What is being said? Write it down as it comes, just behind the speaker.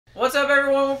What's up,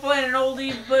 everyone? We're playing an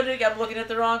oldie but I'm looking at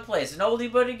the wrong place. An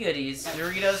oldie but goodies.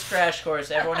 Doritos Crash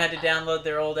Course. Everyone had to download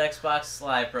their old Xbox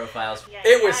Live profiles. Yeah,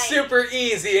 it was super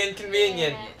easy and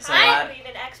convenient. I'm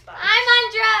an Xbox. I'm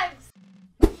on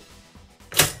drugs.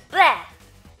 Bleh.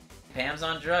 Pam's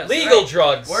on drugs. Legal right.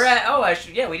 drugs. We're at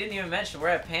we didn't even mention we're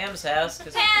at Pam's house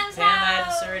because Pam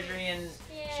had surgery and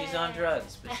she's on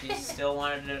drugs, but she still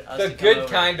wanted us to the come good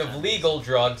over kind of legal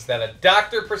drugs that a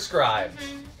doctor prescribes.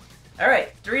 All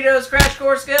right, Doritos Crash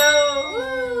Course, go!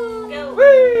 Go.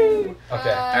 Woo!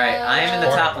 Okay. All right, I am in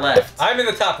the top left. I'm in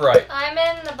the top right. I'm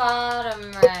in the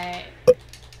bottom right.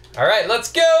 All right,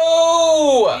 let's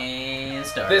go! And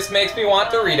start. This makes me want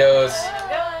Doritos.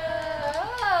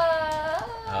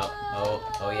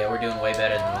 Oh yeah, we're doing way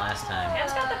better than last time.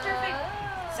 Pam's got the perfect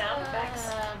sound effects.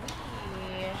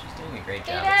 She's doing a great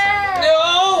job at sound effects.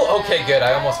 No! Okay, good.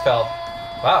 I almost fell.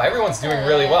 Wow, everyone's doing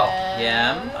really well.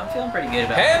 Yeah, I'm feeling pretty good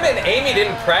about it. Pam and Amy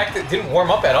didn't warm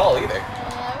up at all either.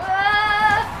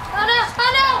 Oh no! Oh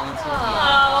no!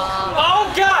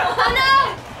 Oh God! Oh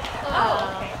no!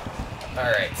 Oh, okay. All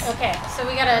right. Okay, so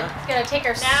we gotta take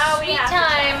our Now we sweet have to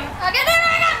time. Okay, there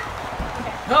we go.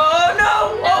 Oh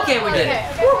no! Okay, we did it.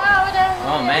 Okay.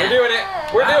 Oh man. We're doing it.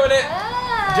 We're doing it.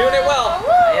 Doing it well.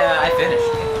 Yeah, I finished.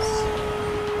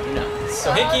 You know.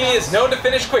 Sohinki is known to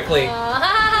finish quickly.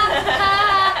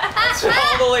 That's what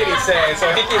all the ladies say.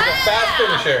 Sohinki is a fast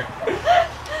finisher.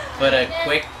 But a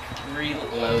quick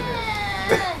reloader.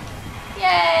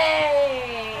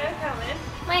 Yay! I'm coming.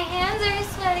 My hands are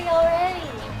sweaty already.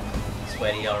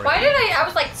 Sweaty already. Why did I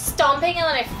was like stomping and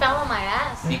then I fell on my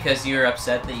ass? Because you're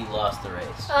upset that you lost the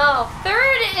race. Oh,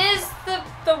 third is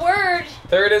the word.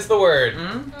 Third is the word.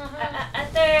 Hmm? A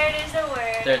third is the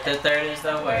word. Third is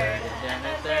the word.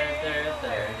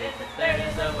 Third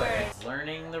is the word.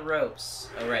 Learning the ropes.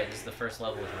 Oh right, this is the first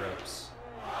level with ropes.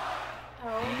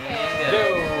 Okay. And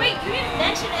go. Wait, you didn't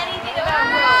mention anything about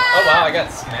ropes. Oh wow, I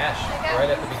got smashed right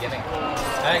at the beginning.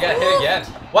 And I got hit again.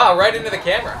 Wow, right into the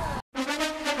camera.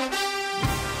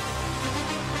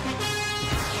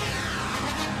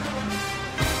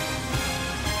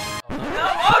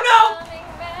 Oh no!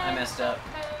 I messed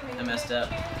up.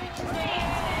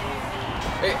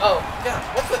 Wait, oh God,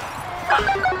 what the?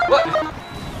 What?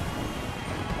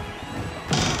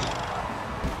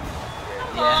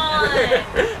 Yeah.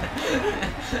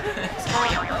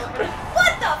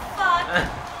 What the fuck?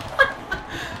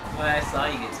 Well, I saw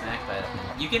you get smacked by that.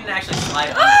 You can actually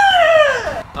slide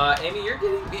on. Amy, you're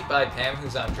getting beat by Pam,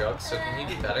 who's on drugs. So can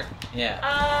you do better? Yeah.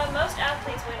 Most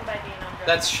athletes win by being on drugs.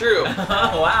 That's true.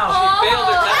 Oh wow. She failed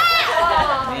her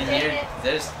test. Man,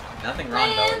 there's nothing wrong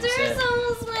My about what hands you are said. so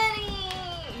sweaty.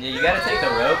 Yeah, you gotta take the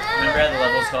rope. Remember how the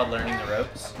level's called Learning the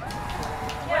Ropes?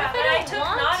 Yeah, but I took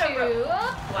not a rope.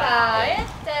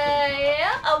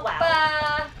 Oh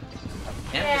wow.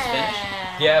 Pam just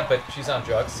finished. Yeah, but she's on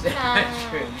drugs.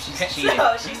 True. She's cheating.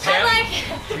 So she's Pam,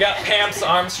 we got Pam's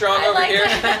Armstrong over here.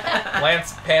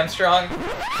 Lance Pamstrong.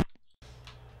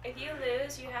 If you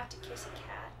lose, you have to kiss a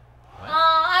cat.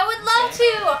 I would love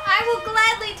to. I will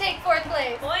gladly take fourth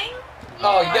place. Boing.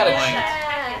 Oh, you gotta Boing.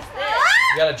 Heck is this?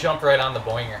 You gotta jump right on the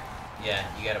boinger. Yeah,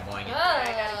 you gotta boing it.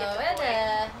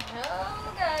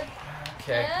 Oh, God.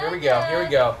 Okay, here we go. Here we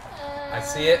go. I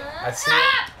see it. I see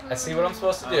it. I see what I'm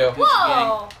supposed to do.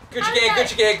 Whoa! Gucci gang,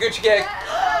 Gucci gang, Gucci gang.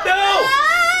 No!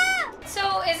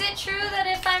 So, is it true that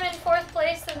if I'm in fourth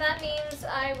place, then that means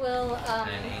I will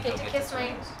get to kiss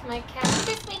my cat?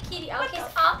 Kiss my kitty. I'll kiss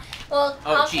all. Well,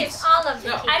 I'll kiss all of the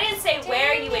kitties. I didn't say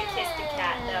where you would kiss the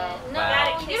cat, though. No, Wow. You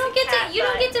gotta kiss you don't the get cat, to. You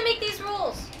don't but- get to make these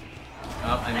rules.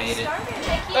 Oh, I made it.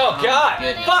 Oh God!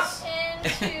 Goodness. Fuck!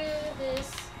 Into this.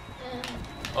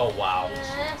 Oh wow.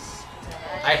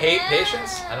 I hate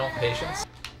patience. I don't patience.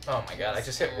 Oh my God! I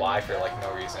just hit Y for like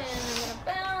no reason. And I'm gonna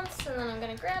bounce, and then I'm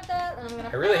gonna grab that, and I'm gonna.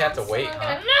 I really have to bounce, wait, and I'm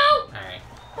huh? gonna, no. All right.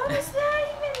 What is that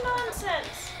even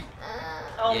nonsense?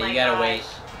 Oh Yeah, my you gotta gosh. wait.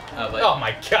 Oh, but Oh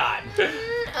my God!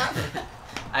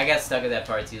 I got stuck at that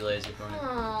part too, Lasercorn.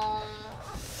 Oh.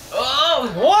 Oh!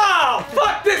 Wow!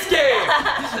 Fuck this game!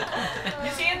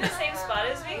 Is he in the same spot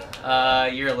as me?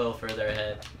 You're a little further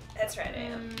ahead. That's right, I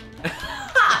am.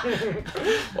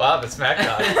 Wow, the smack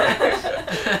talk.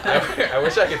 I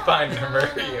wish I could find and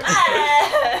murder you.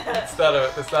 It's not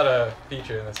a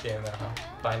feature in this game, though, huh?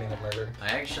 Finding a murder.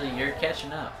 You're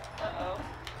catching up. Uh-oh.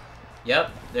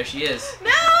 Yep, there she is.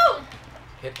 No!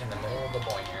 Hit in the middle of the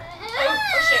boinger. Oh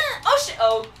shit. Oh shit.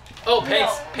 Oh. Oh, paint.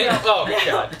 Oh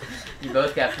God. You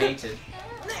both got painted.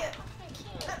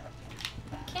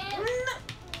 Can't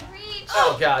reach.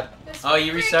 Oh God. this Oh,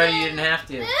 you restarted, you freaking- didn't have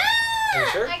to. Are you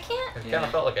sure? I can't. It kind of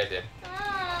felt like I did.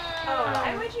 Oh,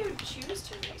 why would you choose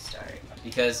to restart?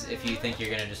 Because if you think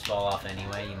you're gonna just fall off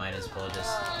anyway, you might as well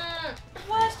just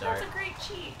What? restart. That's a great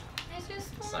cheat.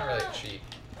 It's not really a cheat.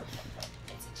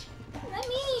 It's a cheat. Let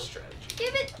me It's a strategy.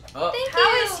 give it. Oh, Thank How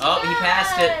you. is- oh, he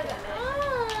passed it.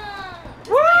 Oh.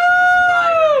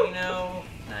 Bye, Dorito.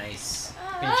 Nice.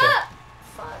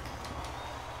 Fuck.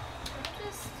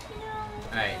 Just,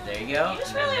 Alright, there you go. You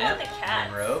just and then really want nip, the and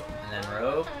cats. then rope, and then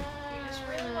rope. You just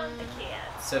really want the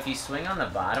cats. So if you swing on the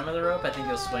bottom of the rope, I think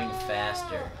you'll swing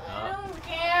faster. I Oh. don't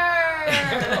care.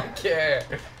 I don't care.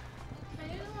 I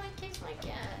don't want to kiss my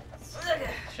cats.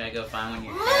 Should I go find one of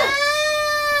your cats?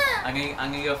 I'm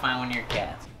gonna go find one of your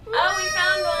cats. Oh, we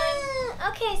found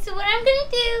one. Okay, so what I'm gonna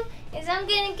do is I'm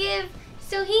gonna give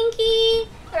Sohinki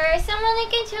or someone the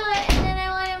controller, and then I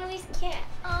want a Moosecat.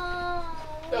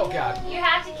 Oh, God. You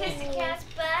have to kiss the cat's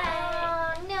butt.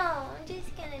 Oh no, I'm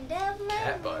just gonna love my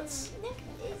Cat butts. Look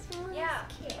at this Moosecat.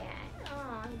 Yeah.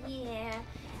 Oh yeah.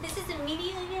 This is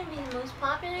immediately gonna be the most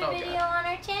popular Oh, video on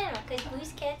our channel because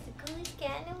Moosecat's the coolest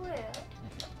cat in the world.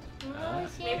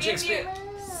 Maybe if Jinx you me.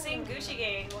 sing Gucci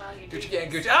Gang while you do Gucci gang,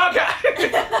 this. Gucci. Oh,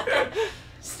 God!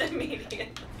 Just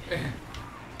immediate.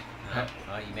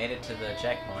 Oh, you made it to the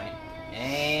checkpoint.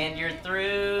 And you're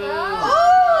through!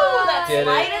 Oh, that's Did it.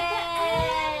 light at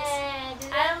the end. Does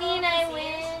that mean I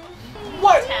win?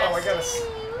 What? Test. Oh, I got us.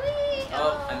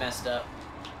 Oh, I messed up.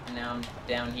 And now I'm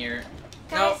down here.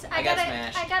 Guys, Nope, I got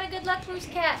smashed. I got a good luck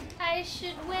Moosecat. I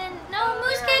should win. No, Oh,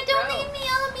 there Moosecat, are don't ropes. leave me.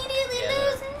 I'll immediately Yeah,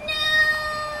 lose.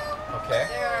 No. Okay.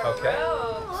 There are Okay.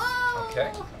 ropes. Whoa.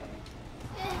 Okay.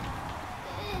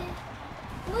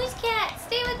 Moosecat,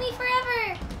 stay with me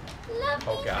forever. Love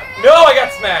Oh, me God. forever. No, I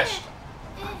got smashed.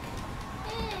 Oh,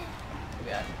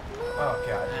 God. Oh,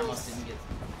 God. I almost didn't get.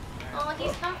 Oh,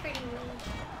 he's comforting me.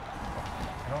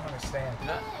 I don't understand.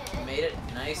 No, you made it.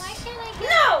 Nice. Why can't I get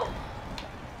No!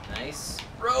 Nice.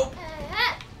 Rope.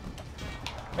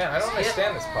 Man, I don't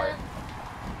understand this part.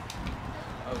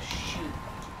 Oh, shoot.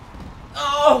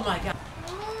 Oh, my God.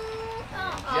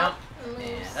 Jump.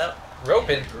 And up.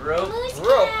 Roping. Rope.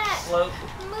 Rope. Float.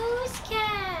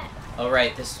 Moosecat. Oh,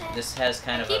 right. This has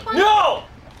kind of Keep a on. No!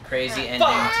 crazy ending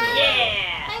Fuck. to the level. Yeah!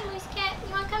 Hi, Moosecat.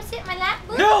 You want to come sit in my lap?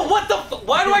 No! What the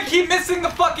why do I keep missing the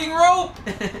fucking rope?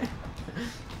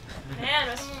 Man,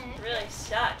 this really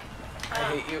suck. I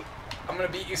hate you. I'm gonna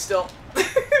beat you still. No!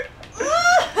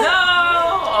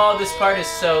 Oh, this part is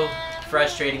so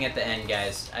frustrating at the end,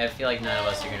 guys. I feel like none of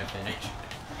us are gonna finish.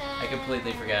 I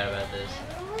completely forgot about this.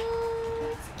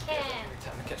 Moosecat.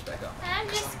 Time to catch back up. I'm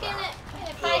just gonna,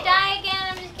 if I die again,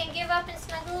 I'm just gonna give up and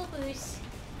snuggle a Moose.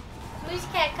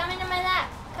 Moosecat, come into my lap.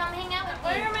 Come hang out with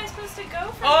Where me. am I supposed to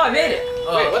go from Oh, I here? made it!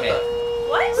 Oh, Wait, what okay. the?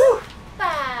 What?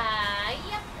 Bye.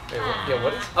 Yep. Wait, yeah,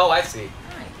 what is? Oh, I see.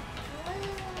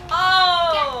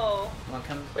 Oh! Wanna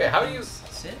come? Wait, how do you?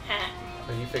 Sit?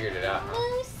 Oh, you figured it out.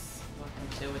 Huh? Moose. Wanna come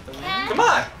sit with the winner? Cat. Come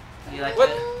on. You like What?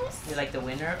 the? You like the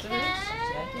winner of the race?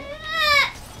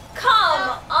 Cat. Come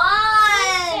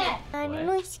on! I'm a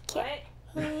What? Moosecat.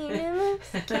 What?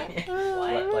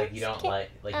 What? Like you don't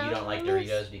like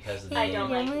Doritos because of the. I don't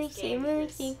like Moosey, this game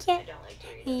because I Moosecat. don't like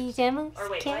Doritos. He's a Moosecat. Or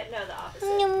wait, what? No, the opposite.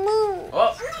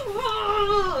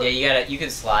 Oh! Yeah, you can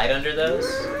slide under those.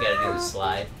 You gotta do the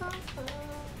slide.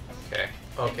 Okay.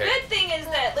 The Okay. good thing is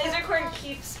that Lasercorn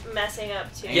keeps messing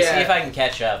up too. I can Yeah. see if I can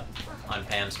catch up on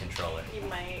Pam's controller. You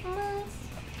might. Moose.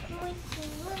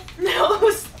 No,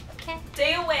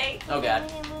 stay away. Oh god,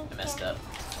 I messed up.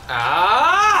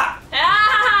 Ah!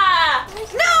 Ah!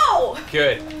 No!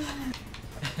 Good.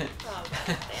 Oh,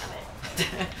 God damn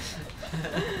it.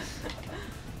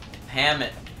 Pam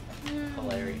it.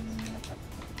 Hilarious.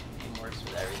 Pam works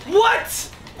with everything. What?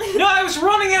 No, I was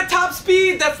running at top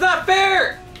speed. That's not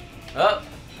fair. Oh,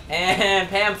 and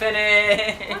Pam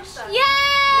finished. Yay!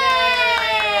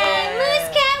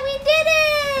 Moosecat, we did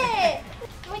it!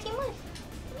 Moosey Moose.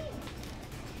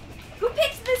 Who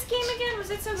picked this game again? Was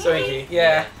it Sohinki? Sohinki,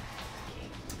 yeah.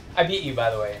 I beat you, by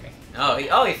the way, Amy.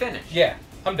 Oh, he finished. Yeah,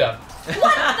 I'm done. Come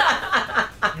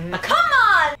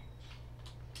on!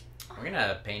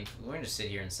 We're gonna sit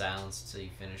here in silence until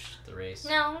you finish the race.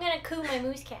 No, I'm gonna coo my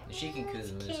Moosecat. If she can coo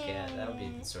the Moosecat, that'll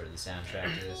be sort of the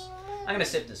soundtrack to this. I'm gonna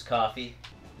sip this coffee.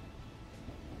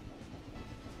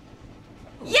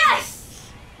 Yes!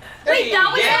 Wait,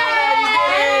 that was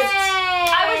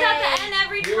I was at the end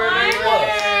every You were very time. close.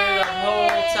 The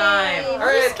whole time.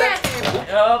 Alright,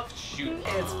 that's Oh, shoot.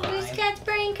 It's fine. Moosecat's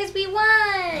brain because we won!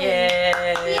 Yay!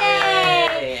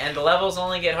 Yay! And the levels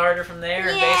only get harder from there,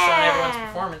 and based on everyone's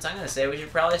performance, I'm gonna say we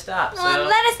should probably stop. So,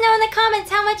 Let us know in the comments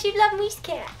how much you love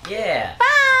Moosecat. yeah.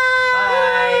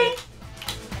 Bye! Bye!